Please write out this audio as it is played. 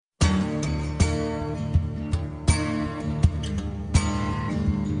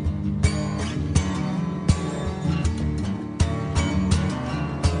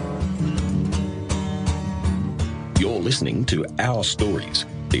listening to Our Stories,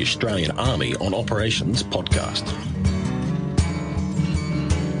 the Australian Army on Operations podcast.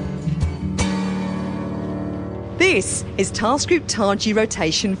 This is Task Group Taji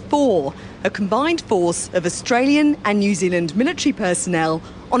Rotation 4, a combined force of Australian and New Zealand military personnel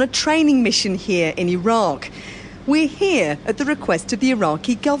on a training mission here in Iraq. We're here at the request of the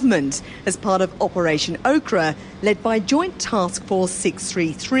Iraqi government as part of Operation Okra, led by Joint Task Force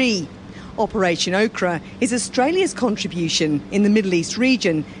 633. Operation Okra is Australia's contribution in the Middle East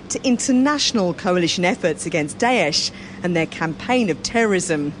region to international coalition efforts against Daesh and their campaign of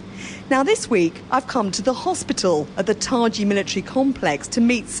terrorism. Now this week I've come to the hospital at the Taji Military Complex to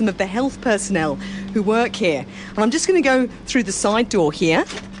meet some of the health personnel who work here. And I'm just going to go through the side door here.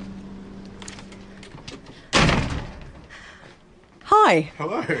 Hi.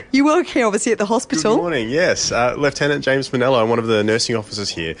 Hello. You work here obviously at the hospital. Good morning, yes. Lieutenant James Manello, I'm one of the nursing officers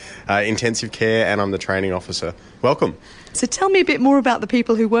here, intensive care, and I'm the training officer. Welcome. So tell me a bit more about the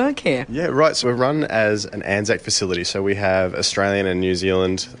people who work here. Yeah, right. So we're run as an Anzac facility. So we have Australian and New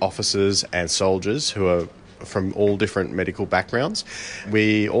Zealand officers and soldiers who are from all different medical backgrounds.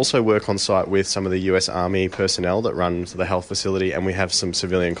 We also work on site with some of the US Army personnel that run the health facility, and we have some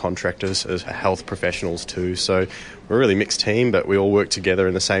civilian contractors as health professionals too. So we're a really mixed team, but we all work together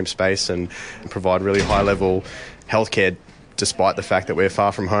in the same space and provide really high-level healthcare despite the fact that we're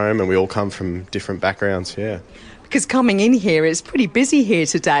far from home and we all come from different backgrounds, yeah. Because coming in here, it's pretty busy here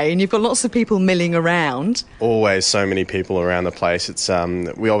today and you've got lots of people milling around. Always so many people around the place. It's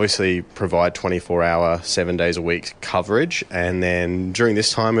we obviously provide 24-hour, 7 days a week coverage, and then during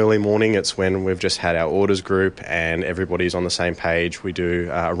this time, early morning, it's when we've just had our orders group and everybody's on the same page. We do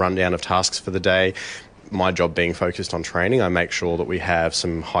a rundown of tasks for the day. My job being focused on training, I make sure that we have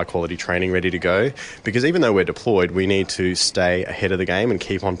some high-quality training ready to go, because even though we're deployed, we need to stay ahead of the game and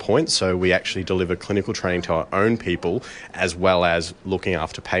keep on point, so we actually deliver clinical training to our own people, as well as looking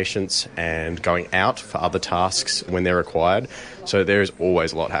after patients and going out for other tasks when they're required. So there is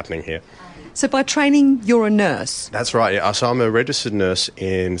always a lot happening here. So by training, you're a nurse? That's right. Yeah. So I'm a registered nurse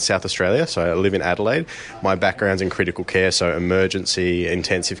in South Australia, so I live in Adelaide. My background's in critical care, so emergency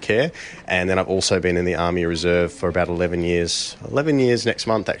intensive care, and then I've also been in the Army Reserve for about 11 years. 11 years next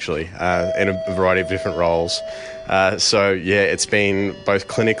month, actually, in a variety of different roles. So, yeah, it's been both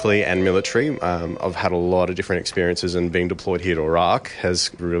clinically and military. I've had a lot of different experiences, and being deployed here to Iraq has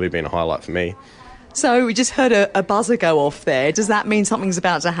really been a highlight for me. So we just heard a buzzer go off there. Does that mean something's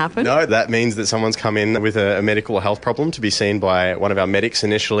about to happen? No, that means that someone's come in with a medical or health problem to be seen by one of our medics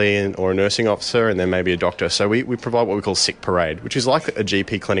initially, or a nursing officer, and then maybe a doctor. So we provide what we call sick parade, which is like a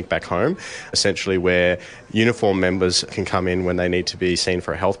GP clinic back home, essentially where uniformed members can come in when they need to be seen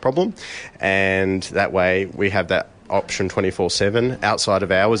for a health problem. And that way we have that option 24/7. Outside of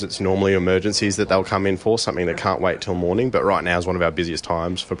hours, it's normally emergencies that they'll come in for, something that can't wait till morning, but right now is one of our busiest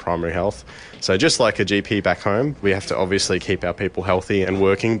times for primary health. So just like a GP back home, we have to obviously keep our people healthy and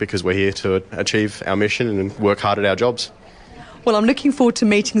working, because we're here to achieve our mission and work hard at our jobs. Well, I'm looking forward to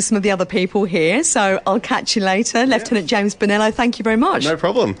meeting some of the other people here, so I'll catch you later. Yeah. Lieutenant James Manello, thank you very much. No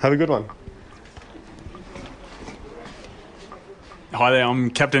problem. Have a good one. Hi there,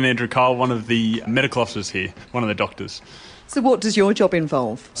 I'm Captain Andrew Kyle, one of the medical officers here, one of the doctors. So what does your job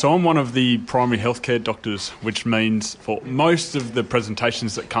involve? So I'm one of the primary healthcare doctors, which means for most of the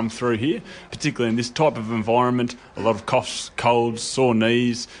presentations that come through here, particularly in this type of environment, a lot of coughs, colds, sore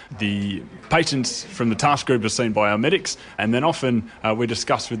knees, the patients from the task group are seen by our medics, and then often we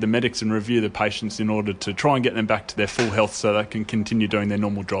discuss with the medics and review the patients in order to try and get them back to their full health so they can continue doing their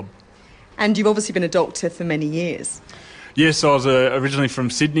normal job. And you've obviously been a doctor for many years. Yes, I was originally from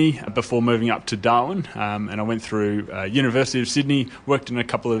Sydney before moving up to Darwin, and I went through University of Sydney, worked in a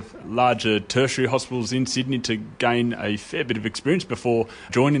couple of larger tertiary hospitals in Sydney to gain a fair bit of experience before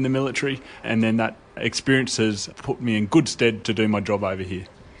joining the military, and then that experience has put me in good stead to do my job over here.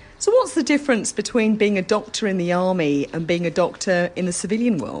 So what's the difference between being a doctor in the army and being a doctor in the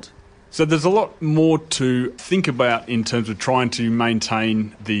civilian world? So there's a lot more to think about in terms of trying to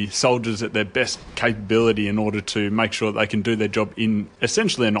maintain the soldiers at their best capability in order to make sure that they can do their job in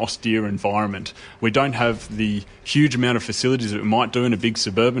essentially an austere environment. We don't have the huge amount of facilities that we might do in a big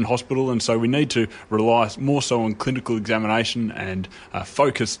suburban hospital, and so we need to rely more so on clinical examination and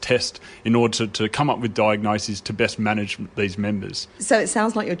focused test in order to come up with diagnoses to best manage these members. So it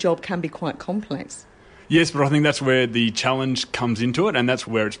sounds like your job can be quite complex. Yes, but I think that's where the challenge comes into it, and that's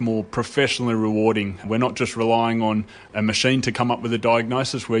where it's more professionally rewarding. We're not just relying on a machine to come up with a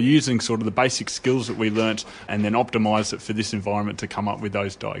diagnosis. We're using sort of the basic skills that we learnt and then optimise it for this environment to come up with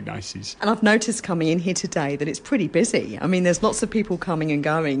those diagnoses. And I've noticed coming in here today that it's pretty busy. I mean, there's lots of people coming and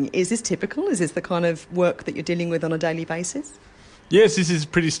going. Is this typical? Is this the kind of work that you're dealing with on a daily basis? Yes, this is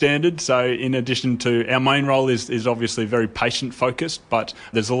pretty standard. So in addition to our main role is obviously very patient focused, but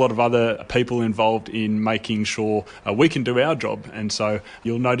there's a lot of other people involved in making sure we can do our job. And so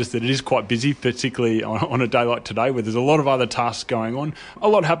you'll notice that it is quite busy, particularly on a day like today where there's a lot of other tasks going on. A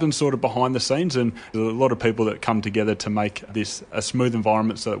lot happens sort of behind the scenes, and there's a lot of people that come together to make this a smooth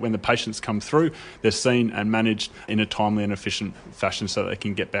environment so that when the patients come through, they're seen and managed in a timely and efficient fashion so they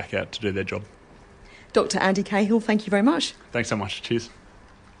can get back out to do their job. Dr. Andy Cahill, thank you very much. Thanks so much. Cheers.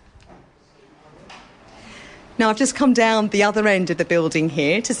 Now, I've just come down the other end of the building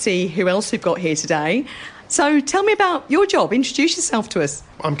here to see who else we've got here today. So tell me about your job. Introduce yourself to us.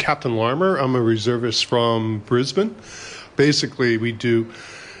 I'm Captain Larmer. I'm a reservist from Brisbane. Basically, we do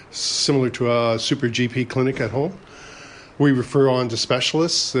similar to a super GP clinic at home. We refer on to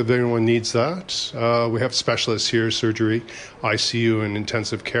specialists if anyone needs that. We have specialists here, surgery, ICU, and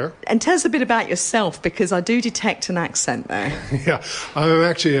intensive care. And tell us a bit about yourself, because I do detect an accent there. Yeah, I'm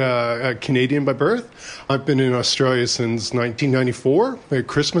actually a Canadian by birth. I've been in Australia since 1994 at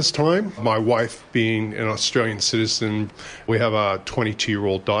Christmas time. My wife being an Australian citizen, we have a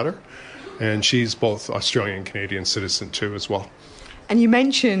 22-year-old daughter, and she's both Australian and Canadian citizen too as well. And you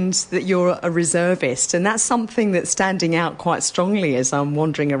mentioned that you're a reservist, and that's something that's standing out quite strongly as I'm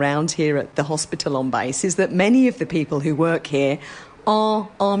wandering around here at the hospital on base, is that many of the people who work here are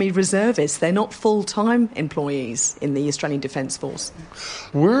Army reservists. They're not full-time employees in the Australian Defence Force.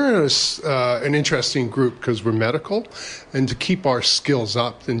 We're an interesting group because we're medical, and to keep our skills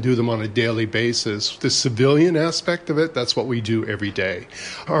up and do them on a daily basis, the civilian aspect of it, that's what we do every day.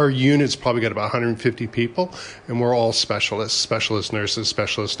 Our unit's probably got about 150 people, and we're all specialists, specialist nurses,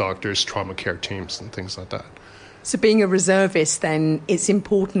 specialist doctors, trauma care teams, and things like that. So being a reservist, then, it's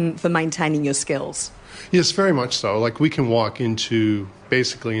important for maintaining your skills? Yes, very much so. Like, we can walk into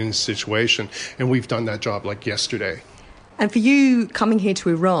basically in a situation, and we've done that job like yesterday. And for you coming here to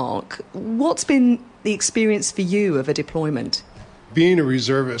Iraq, what's been the experience for you of a deployment? Being a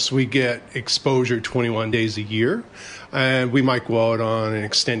reservist, we get exposure 21 days a year, and we might go out on an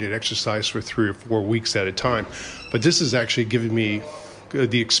extended exercise for 3 or 4 weeks at a time. But this has actually given me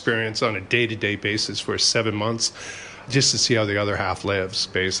the experience on a day-to-day basis for 7 months, just to see how the other half lives,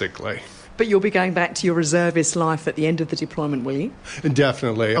 basically. But you'll be going back to your reservist life at the end of the deployment, will you?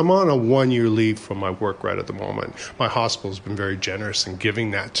 Definitely. I'm on a 1-year leave from my work right at the moment. My hospital's been very generous in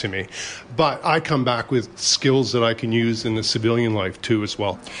giving that to me. But I come back with skills that I can use in the civilian life too as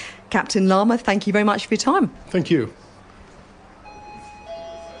well. Captain Lama, thank you very much for your time. Thank you.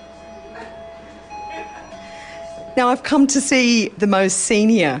 Now, I've come to see the most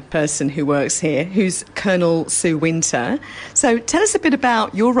senior person who works here, who's Colonel Sue Winter. So tell us a bit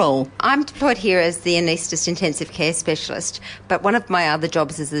about your role. I'm deployed here as the anaesthetist intensive care specialist, but one of my other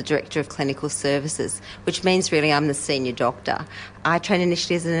jobs is the Director of Clinical Services, which means really I'm the senior doctor. I train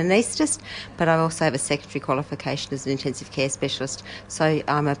initially as an anaesthetist, but I also have a secondary qualification as an intensive care specialist, so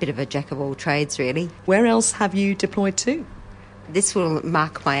I'm a bit of a jack of all trades, really. Where else have you deployed to? This will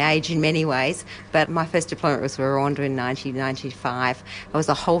mark my age in many ways, but my first deployment was Rwanda in 1995. I was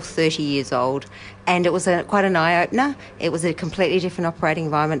a whole 30 years old, and it was quite an eye-opener. It was a completely different operating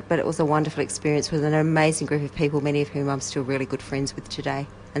environment, but it was a wonderful experience with an amazing group of people, many of whom I'm still really good friends with today.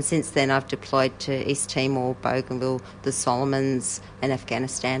 And since then, I've deployed to East Timor, Bougainville, the Solomons, and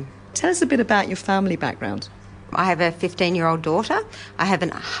Afghanistan. Tell us a bit about your family background. I have a 15-year-old daughter. I have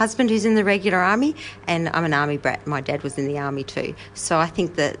a husband who's in the regular army, and I'm an army brat. My dad was in the army too. So I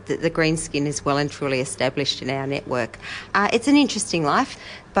think that the green skin is well and truly established in our network. It's an interesting life,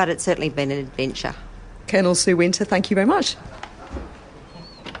 but it's certainly been an adventure. Colonel Sue Winter, thank you very much.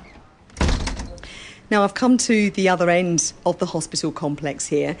 Now, I've come to the other end of the hospital complex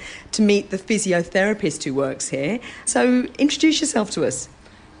here to meet the physiotherapist who works here. So introduce yourself to us.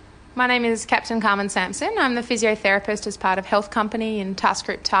 My name is Captain Carmen Sampson. I'm the physiotherapist as part of Health Company in Task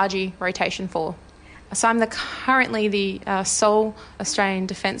Group Taji Rotation 4. So I'm currently the sole Australian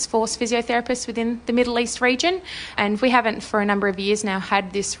Defence Force physiotherapist within the Middle East region, and we haven't for a number of years now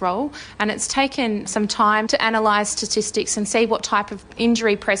had this role, and it's taken some time to analyse statistics and see what type of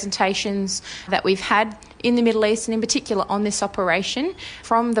injury presentations that we've had in the Middle East, and in particular on this operation.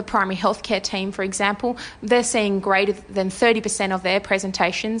 From the primary healthcare team, for example, they're seeing greater than 30% of their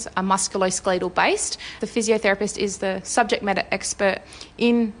presentations are musculoskeletal based. The physiotherapist is the subject matter expert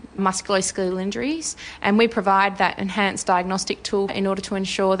in musculoskeletal injuries, and we provide that enhanced diagnostic tool in order to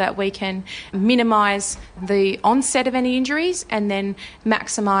ensure that we can minimise the onset of any injuries and then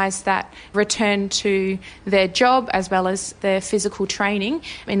maximise that return to their job as well as their physical training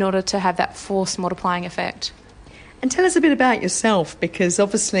in order to have that force multiplying effect. And tell us a bit about yourself, because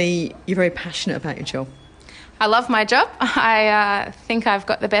obviously you're very passionate about your job. I love my job. I think I've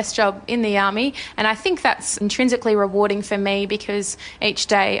got the best job in the Army, and I think that's intrinsically rewarding for me because each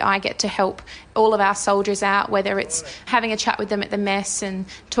day I get to help all of our soldiers out, whether it's having a chat with them at the mess and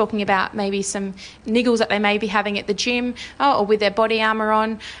talking about maybe some niggles that they may be having at the gym or with their body armour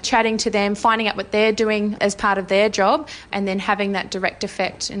on, chatting to them, finding out what they're doing as part of their job, and then having that direct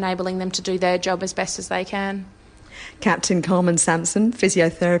effect, enabling them to do their job as best as they can. Captain Carmen Sampson,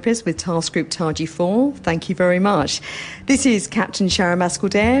 physiotherapist with Task Group Taji 4, thank you very much. This is Captain Sharon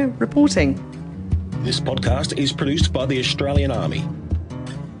Maskell-Dare reporting. This podcast is produced by the Australian Army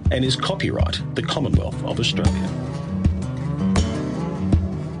and is copyright the Commonwealth of Australia.